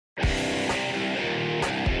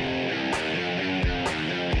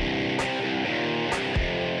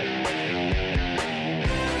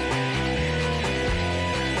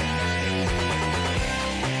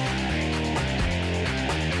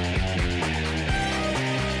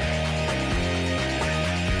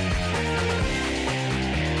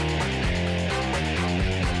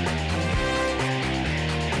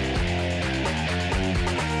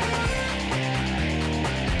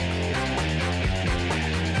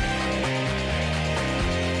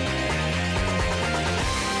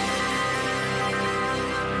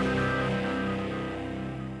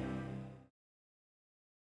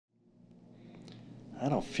I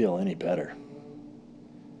don't feel any better.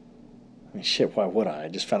 I mean, shit, why would I? I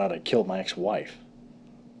just found out I killed my ex-wife.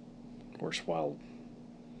 Of course, while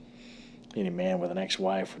any man with an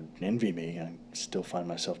ex-wife would envy me, I still find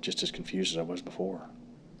myself just as confused as I was before.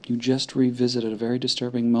 You just revisited a very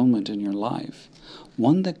disturbing moment in your life,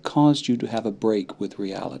 one that caused you to have a break with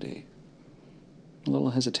reality. A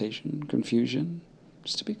little hesitation, confusion,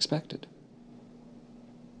 just to be expected.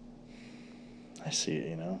 I see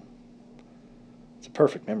it, It's a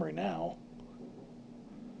perfect memory now.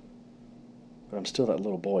 But I'm still that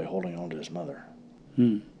little boy holding on to his mother.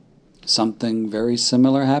 Something very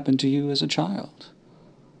similar happened to you as a child.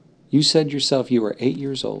 You said yourself you were 8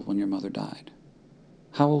 years old when your mother died.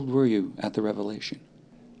 How old were you at the revelation?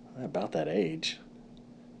 About that age.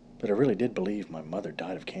 But I really did believe my mother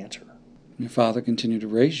died of cancer. Your father continued to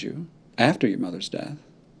raise you after your mother's death.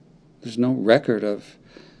 There's no record of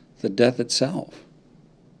the death itself.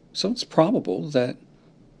 So it's probable that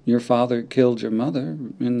your father killed your mother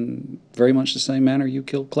in very much the same manner you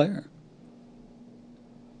killed Claire.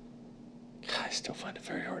 I still find it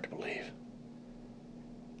very hard to believe.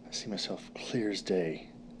 I see myself clear as day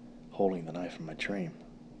holding the knife in my dream.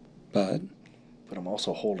 But I'm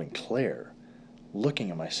also holding Claire, looking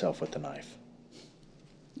at myself with the knife.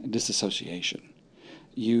 disassociation.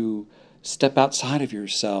 You step outside of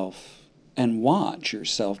yourself and watch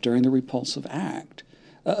yourself during the repulsive act.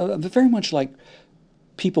 Very much like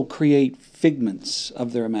people create figments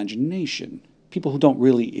of their imagination. People who don't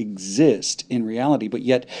really exist in reality, but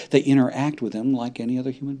yet they interact with them like any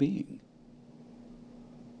other human being.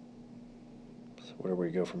 So where do we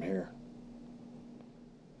go from here?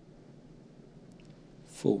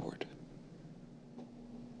 Forward.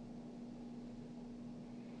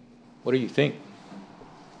 What do you think?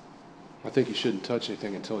 I think he shouldn't touch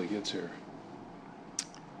anything until he gets here.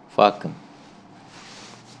 Fuck him.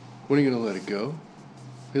 When are you gonna let it go?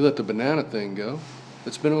 He let the banana thing go.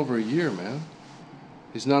 It's been over a year, man.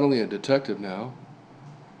 He's not only a detective now,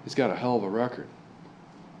 he's got a hell of a record.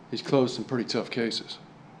 He's closed some pretty tough cases.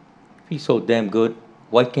 If he's so damn good,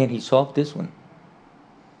 why can't he solve this one?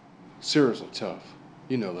 Seriously tough.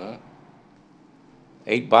 You know that.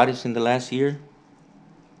 8 bodies in the last year.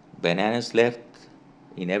 Bananas left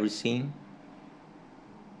in every scene.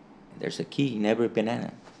 And there's a key in every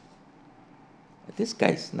banana. But this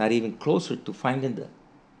guy's not even closer to finding the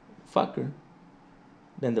fucker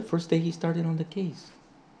than the first day he started on the case.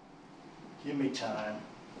 Give me time.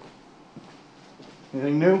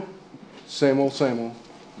 Anything new? Same old, same old.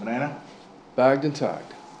 Banana? Bagged and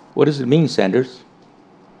tagged. What does it mean, Sanders?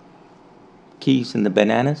 Keys in the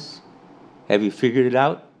bananas? Have you figured it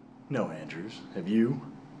out? No, Andrews. Have you?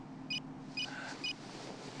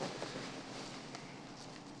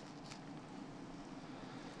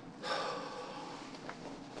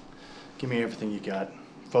 Give me everything you got.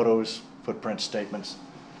 Photos, footprints, statements.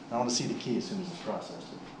 I want to see the key as soon as it's processed.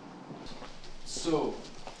 So,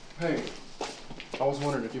 hey, I was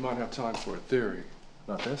wondering if you might have time for a theory.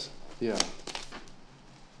 About this? Yeah, Why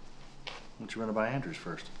don't you run it by Andrews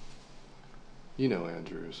first? you know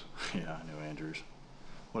Andrews. Yeah, I know Andrews.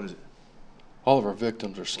 What is it? All of our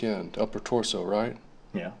victims are skinned, upper torso, right?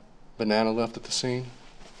 Yeah. Banana left at the scene.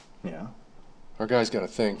 Yeah. Our guy's got a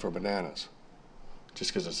thing for bananas.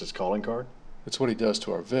 Just because it's his calling card? It's what he does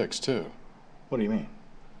to our Vicks, too. What do you mean?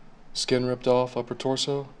 Skin ripped off, upper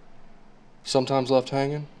torso. Sometimes left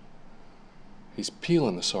hanging. He's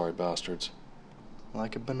peeling the sorry bastards.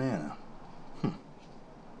 Like a banana.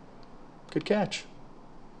 Good catch.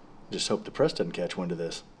 Just hope the press doesn't catch wind of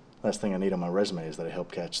this. Last thing I need on my resume is that I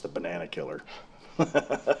helped catch the banana killer.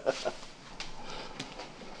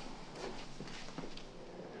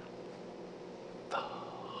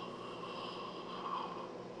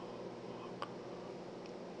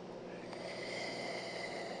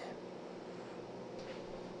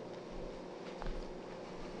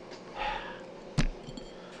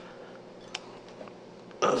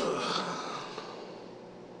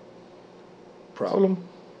 Problem?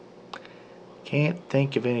 Can't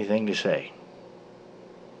think of anything to say.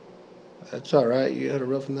 That's all right. You had a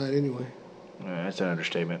rough night anyway. That's an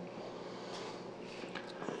understatement.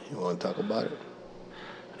 You want to talk about it?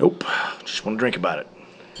 Nope. Just want to drink about it.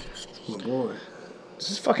 My boy. This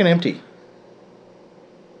is fucking empty.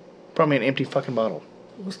 Probably an empty fucking bottle.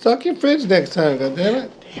 Well, stock your fridge next time, goddammit.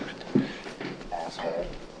 Damn it. Asshole.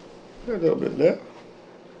 There's a little bit left.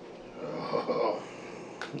 Oh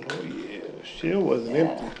yeah. Still wasn't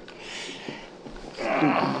empty.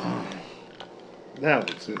 Now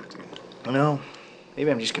it's empty. I know.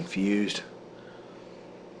 Maybe I'm just confused.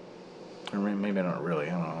 Or maybe not really.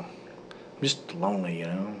 I don't know. I'm just lonely,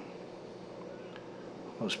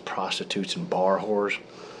 Those prostitutes and bar whores.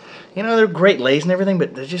 You know, they're great ladies and everything,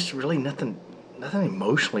 but there's just really nothing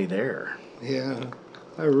emotionally there. Yeah,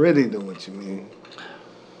 I really know what you mean.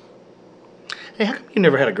 Hey, how come you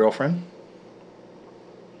never had a girlfriend?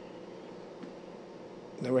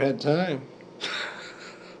 Never had time.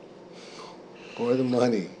 Or the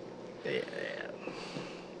money. Yeah.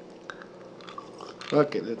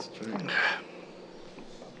 Fuck it, let's try it.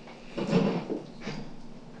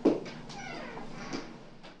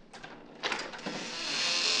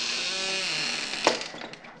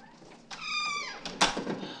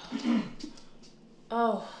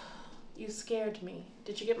 Oh, you scared me.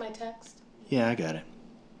 Did you get my text? Yeah, I got it.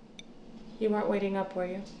 You weren't waiting up, were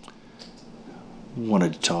you?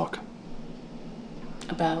 Wanted to talk.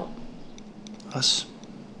 About? Us.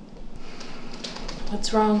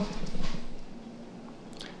 What's wrong?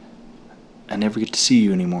 I never get to see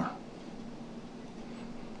you anymore.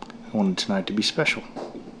 I wanted tonight to be special.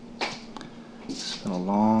 It's been a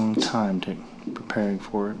long time preparing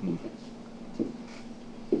for it. And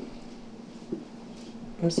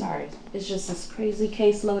I'm sorry. It's just this crazy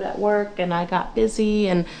caseload at work, and I got busy,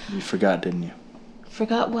 and... you forgot, didn't you?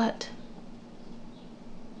 Forgot what?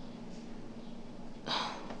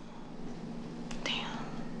 Damn.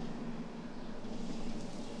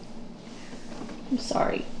 I'm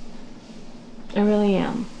sorry. I really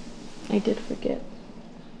am. I did forget.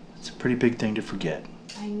 It's a pretty big thing to forget.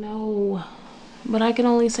 I know. But I can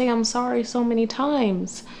only say I'm sorry so many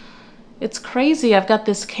times. It's crazy. I've got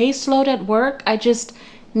this caseload at work. I just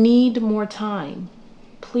need more time.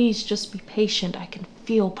 Please just be patient. I can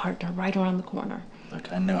feel partner right around the corner.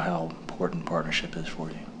 Look, I know how important partnership is for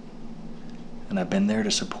you. And I've been there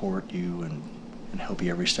to support you and help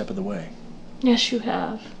you every step of the way. Yes, you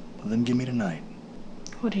have. Well, then give me tonight.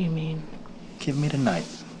 What do you mean? Give me tonight.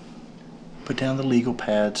 Put down the legal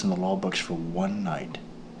pads and the law books for one night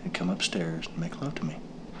and come upstairs and make love to me.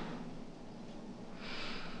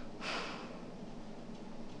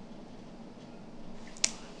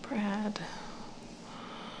 Brad.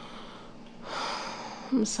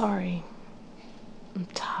 I'm sorry. I'm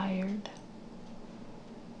tired.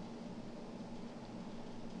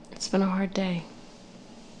 It's been a hard day.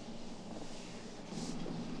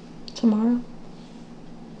 Tomorrow?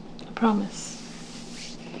 I promise.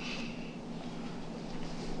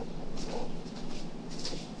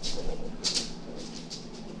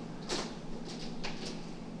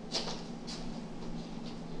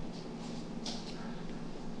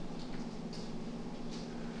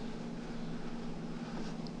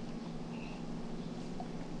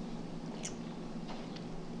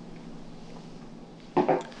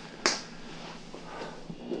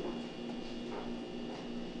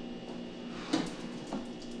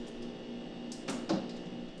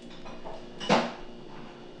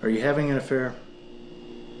 Are you having an affair?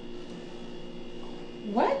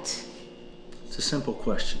 What? It's a simple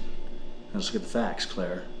question. Now let's look at the facts,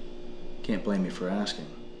 Claire. Can't blame me for asking.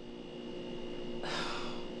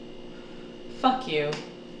 Fuck you.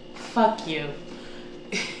 Fuck you.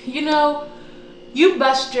 You know, you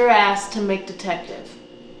bust your ass to make detective.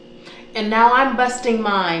 And now I'm busting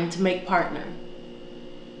mine to make partner.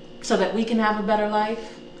 So that we can have a better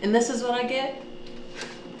life. And this is what I get?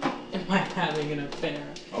 Am I having an affair?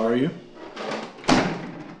 Are you?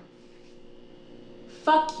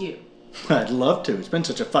 Fuck you. I'd love to. It's been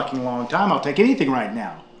such a fucking long time. I'll take anything right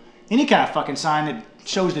now. Any kind of fucking sign that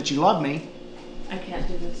shows that you love me. I can't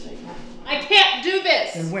do this right now. I can't do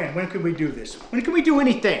this! And when? When could we do this? When can we do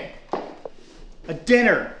anything? A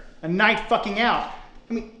dinner. A night fucking out.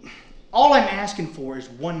 I mean, all I'm asking for is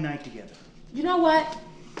one night together. You know what?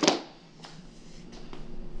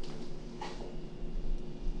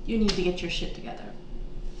 You need to get your shit together.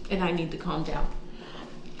 And I need to calm down.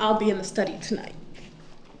 I'll be in the study tonight.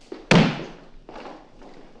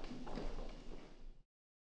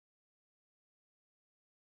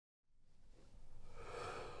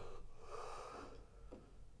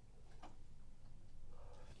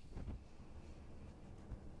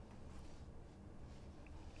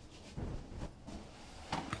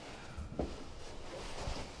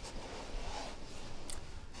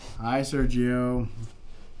 Hi, Sergio.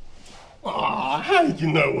 Aw, how did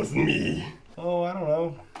you know it was me? Oh, I don't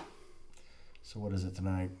know. So what is it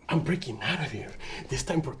tonight? I'm breaking out of here. This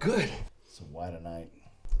time for good. So why tonight?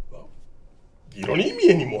 Well, you don't need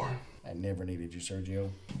me anymore. I never needed you,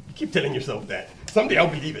 Sergio. You keep telling yourself that. Someday I'll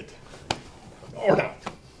believe it. Or not.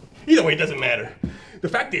 Either way, it doesn't matter. The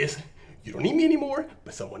fact is, you don't need me anymore,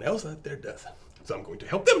 but someone else out there does. So I'm going to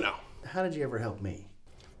help them now. How did you ever help me?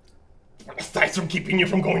 Aside from keeping you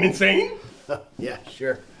from going insane, Yeah,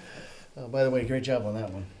 sure. By the way, great job on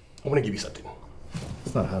that one. I want to give you something.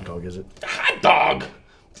 It's not a hot dog, is it? A hot dog?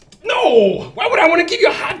 No! Why would I want to give you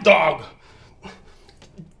a hot dog?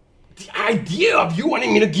 The idea of you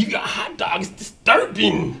wanting me to give you a hot dog is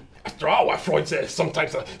disturbing. After all, what Freud says,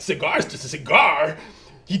 sometimes a cigar is just a cigar.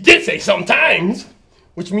 He did say sometimes,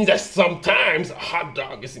 which means that sometimes a hot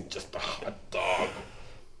dog isn't just a hot dog.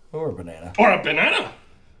 Or a banana. Or a banana.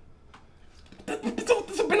 What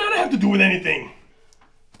does a banana have to do with anything?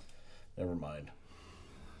 Never mind.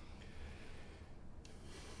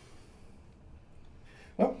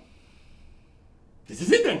 Well, this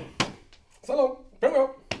is it then. So long.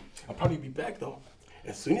 Farewell. I'll probably be back though.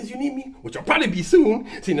 As soon as you need me, which will probably be soon,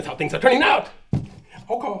 seeing as how things are turning out.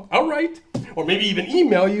 I'll call, I'll write, or maybe even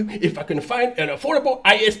email you if I can find an affordable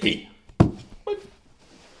ISP.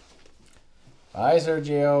 Hi,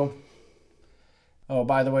 Sergio. Oh,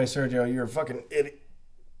 by the way, Sergio, you're a fucking idiot.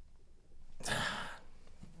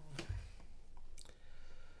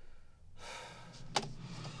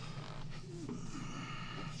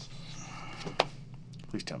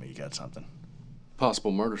 Please tell me you got something.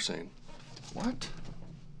 Possible murder scene. What?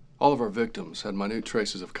 All of our victims had minute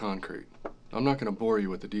traces of concrete. I'm not going to bore you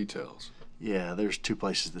with the details. Yeah, there's 2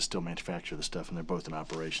 places that still manufacture the stuff, and they're both in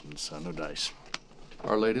operations, so no dice.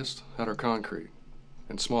 Our latest had our concrete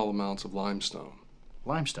and small amounts of limestone.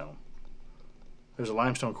 Limestone? There's a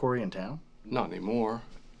limestone quarry in town? Not anymore.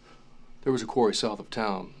 There was a quarry south of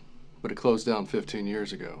town, but it closed down 15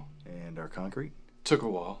 years ago. And our concrete? Took a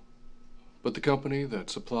while. But the company that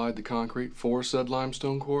supplied the concrete for said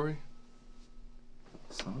limestone quarry?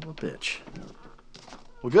 Son of a bitch.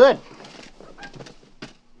 Well, good.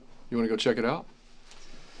 You want to go check it out?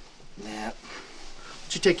 Nah. Why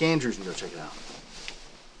don't you take Andrews and go check it out?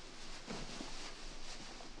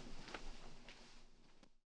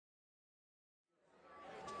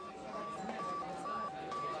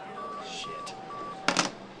 Shit.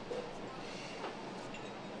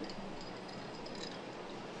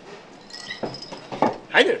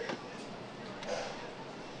 Hi there.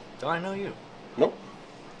 Don't I know you? Nope.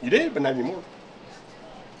 You did, but not anymore.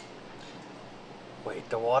 Wait,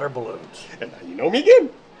 the water balloons. And now you know me again.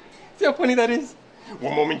 See how funny that is?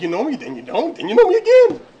 One moment you know me, then you don't, then you know me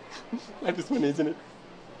again. Life is funny, isn't it?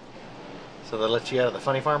 So they let you out of the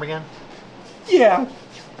funny farm again? Yeah,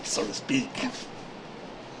 so to speak.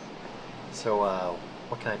 So,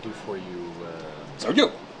 what can I do for you,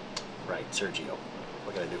 Sergio, Right, Sergio.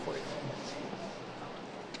 What can I do for you?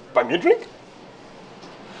 buy me a drink?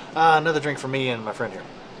 Another drink for me and my friend here.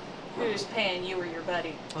 Who's paying, you or your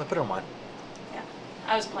buddy? I put it on mine. Yeah,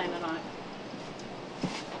 I was planning on it.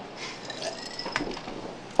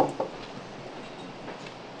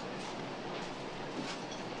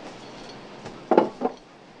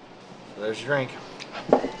 So there's your drink.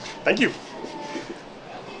 Thank you.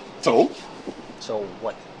 So, So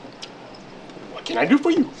what? what can I do for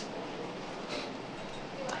you?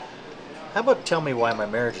 How about tell me why my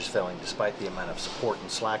marriage is failing despite the amount of support and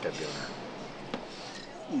slack I've given her?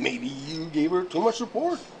 Maybe you gave her too much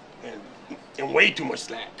support and way too much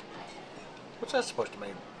slack. What's that supposed to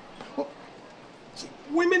mean? Well, see,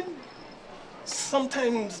 women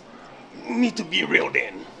sometimes need to be reeled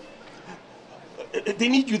in. They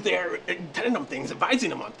need you there telling them things, advising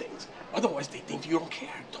them on things. Otherwise, they think you don't care,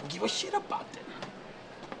 don't give a shit about them.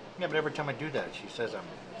 Yeah, but every time I do that, she says I'm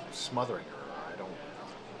smothering her, or I don't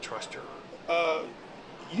trust her.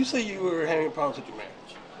 You say you were having problems with your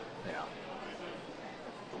marriage. Yeah.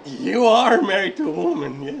 You are married to a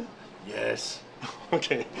woman, yeah? Yes.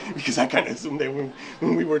 Okay, because I kind of assumed that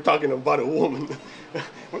when we were talking about a woman,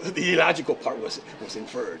 the illogical part was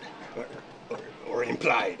inferred or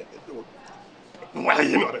implied. Well,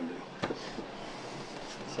 you know what I mean.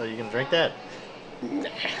 So you gonna drink that? Nah,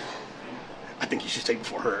 I think you should take it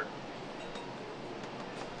for her.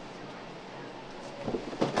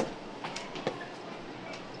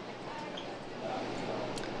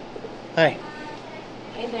 Hey.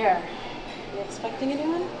 Hey there. You expecting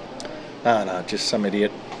anyone? No, just some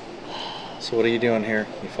idiot. So what are you doing here?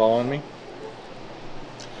 You following me?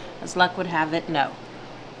 As luck would have it, no.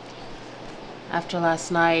 After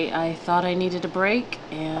last night, I thought I needed a break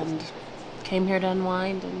and came here to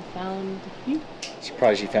unwind and found you.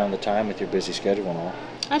 Surprised you found the time with your busy schedule and all.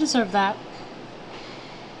 I deserve that.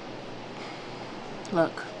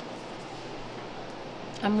 Look,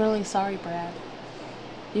 I'm really sorry, Brad.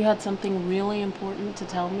 You had something really important to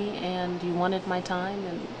tell me and you wanted my time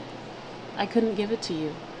and I couldn't give it to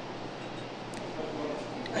you.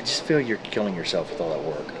 I just feel you're killing yourself with all that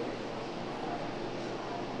work.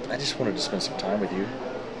 I just wanted to spend some time with you.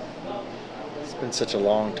 It's been such a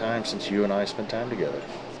long time since you and I spent time together.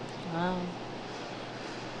 Wow.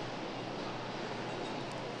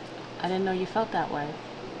 I didn't know you felt that way.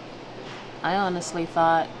 I honestly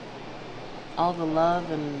thought all the love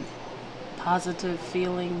and positive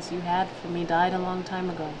feelings you had for me died a long time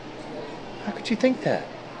ago. How could you think that?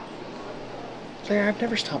 Claire, I've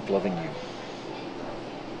never stopped loving you.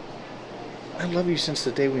 I love you since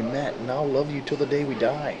the day we met, and I'll love you till the day we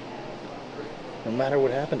die. No matter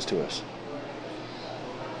what happens to us.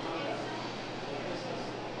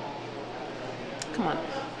 Come on.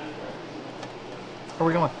 Where are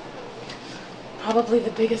we going? Probably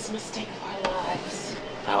the biggest mistake of our lives.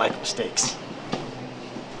 I like mistakes.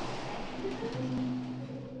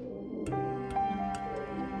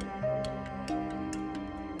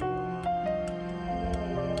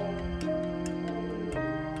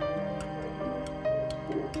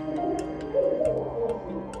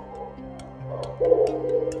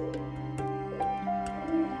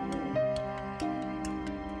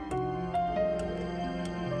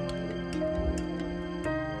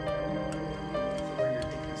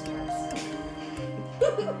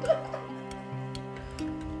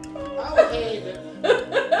 I'll hate it.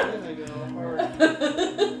 There you go. All right.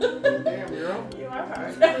 Damn, girl. You are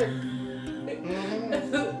hard.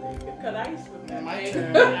 Cut ice with that. My baby.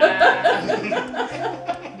 turn.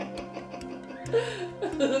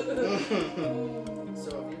 So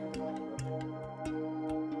if you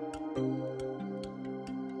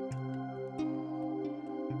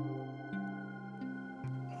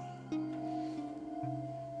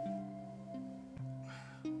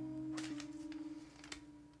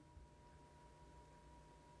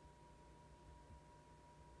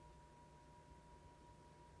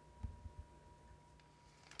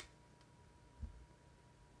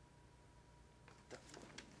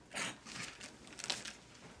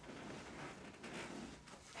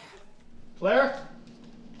Claire?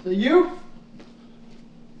 Is it you?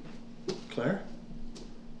 Claire?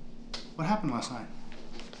 What happened last night?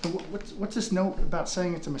 What's this note about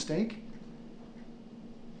saying it's a mistake?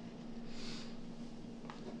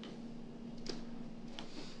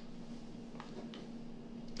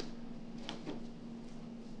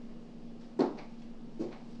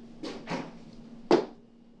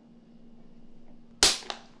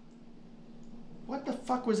 What the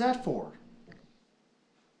fuck was that for?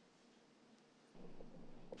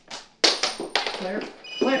 Claire?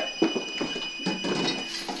 Claire!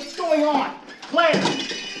 What's going on? Claire!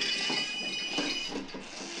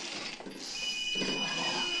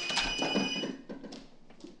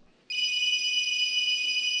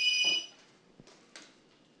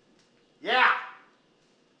 Yeah!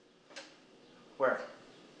 Where?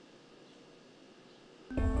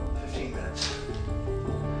 15 minutes.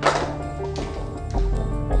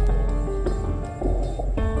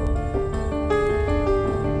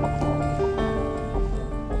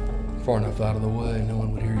 Far enough out of the way, no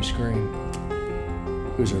one would hear you scream.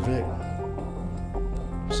 Who's her Vic?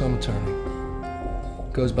 Some attorney.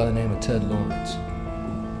 Goes by the name of Ted Lawrence.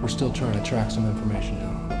 We're still trying to track some information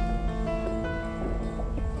down.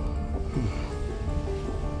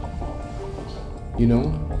 You know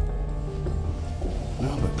him?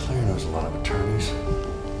 No, but Claire knows a lot of attorneys.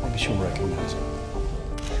 Maybe she'll recognize him.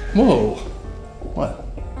 Whoa! What?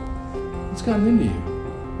 What's gotten into you?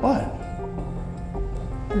 What?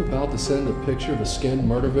 You're about to send a picture of a skinned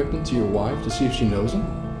murder victim to your wife to see if she knows him?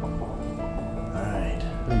 Alright.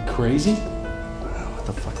 Are you crazy? What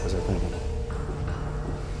the fuck was I thinking?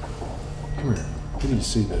 Come here. You need to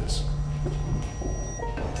see this.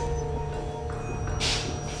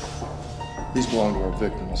 These belong to our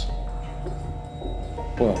victims.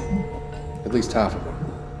 Well, at least half of them.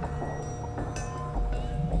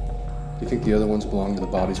 Do you think the other ones belong to the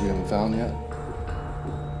bodies we haven't found yet?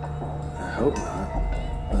 I hope not.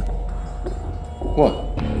 What?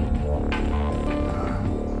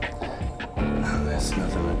 That's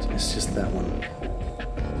nothing. It's just that one.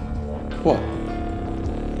 What?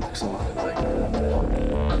 Looks a lot like.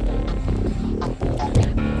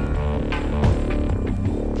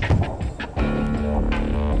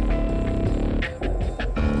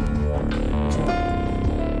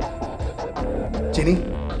 Jenny?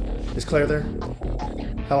 Is Claire there?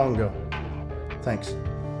 How long ago? Thanks.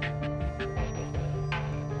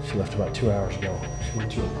 She left about 2 hours ago. She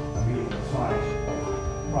went to a meeting with a client.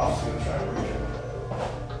 Rob's gonna try to reach her.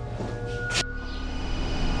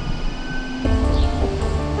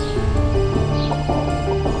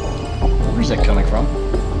 Where's that coming from?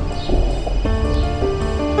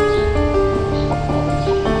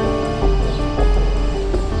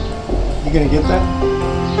 You gonna get that?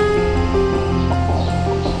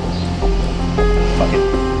 Fuck it.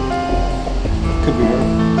 Could be her.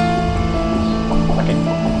 Fuck it.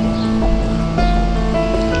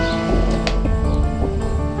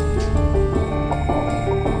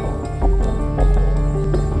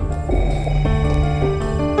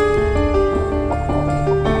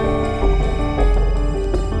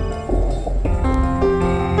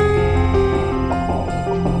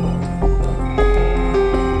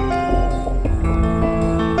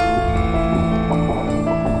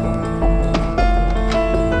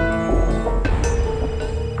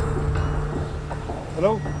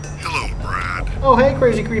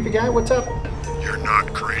 crazy, creepy guy. What's up? You're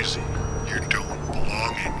not crazy. You don't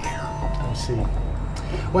belong in here. I see.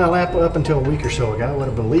 Well, up until a week or so ago, I would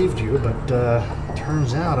have believed you, but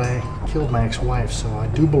turns out I killed my ex-wife, so I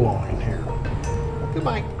do belong in here.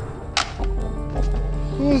 Goodbye.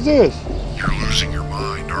 Who is this? You're losing your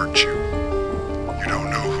mind, aren't you? You don't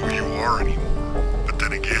know who you are anymore. But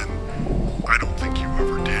then again, I don't think you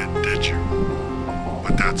ever did you?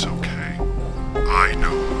 But that's okay. I know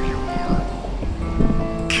who you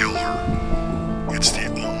are. Kill her. It's the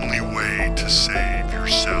only way to save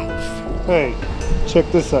yourself. Hey, check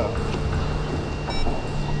this out.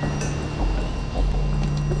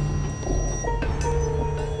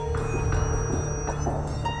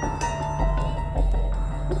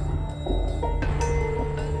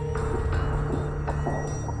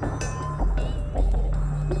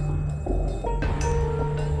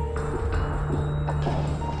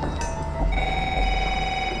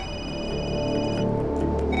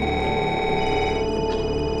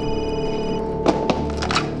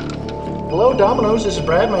 Hello, Domino's. This is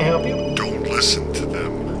Brad. May I help you? Don't listen to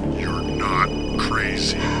them. You're not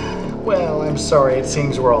crazy. Well, I'm sorry. It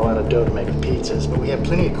seems we're all out of dough to make pizzas, but we have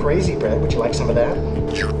plenty of crazy bread. Would you like some of that?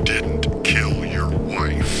 You didn't kill your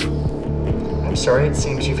wife. I'm sorry. It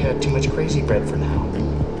seems you've had too much crazy bread for now.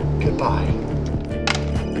 Goodbye.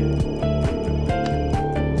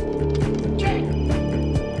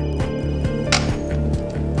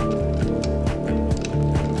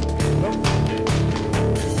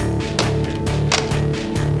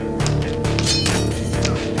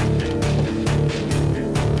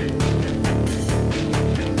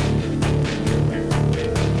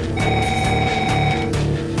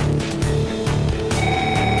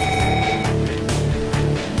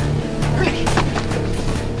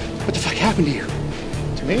 What the fuck happened to you?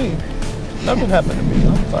 To me, nothing happened to me.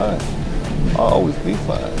 I'm fine. I'll always be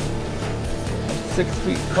fine. I'm 6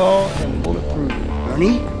 feet tall and bulletproof.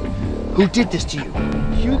 Ernie, who did this to you?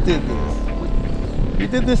 You did this. You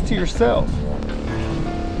did this to yourself.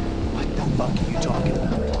 What the fuck are you talking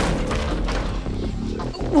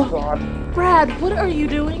about? Brad, what are you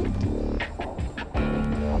doing?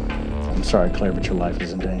 I'm sorry, Claire, but your life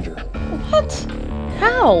is in danger. What?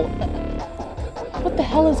 How? What the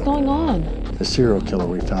hell is going on? The serial killer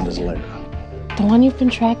we found his lair. The one you've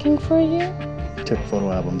been tracking for a year? He took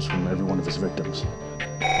photo albums from every one of his victims.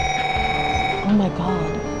 Oh my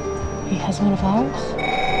god. He has one of ours?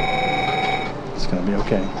 It's gonna be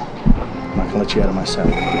okay. I'm not gonna let you out of my sight.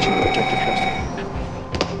 I'll put you in protective custody.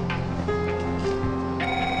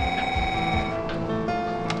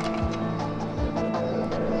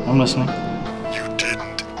 I'm listening. You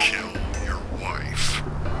didn't kill your wife.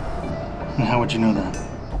 And how would you know that?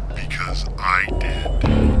 Because I did.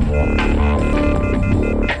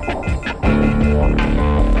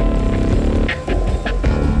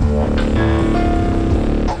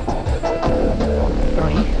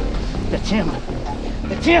 Ernie, that's him.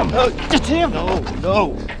 That's him. That's him. No,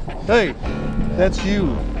 no. Hey, that's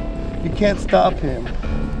you. You can't stop him.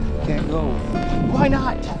 You can't go. Why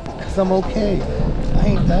not? Because I'm okay. I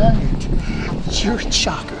ain't died. You're in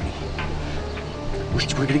shock, Ernie.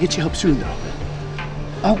 We're gonna get you help soon, though.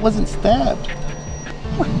 I wasn't stabbed.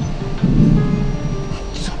 What are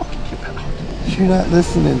you talking about? You're not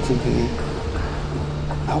listening to me.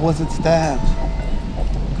 I wasn't stabbed.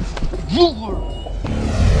 You were.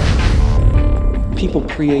 People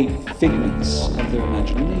create figments of their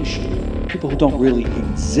imagination. People who don't really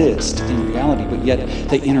exist in reality, but yet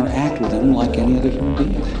they interact with them like any other human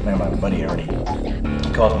being. Man, my buddy Ernie,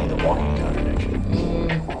 he calls me the walking contradiction.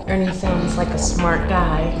 Ernie sounds like a smart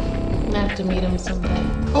guy. I have to meet him someday.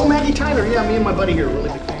 Oh, Maggie Tyler. Yeah, me and my buddy here are really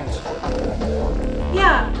big fans.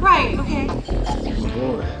 Yeah, right, okay. Oh,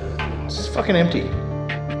 boy. This is fucking empty.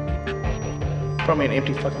 Probably an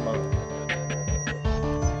empty fucking mug.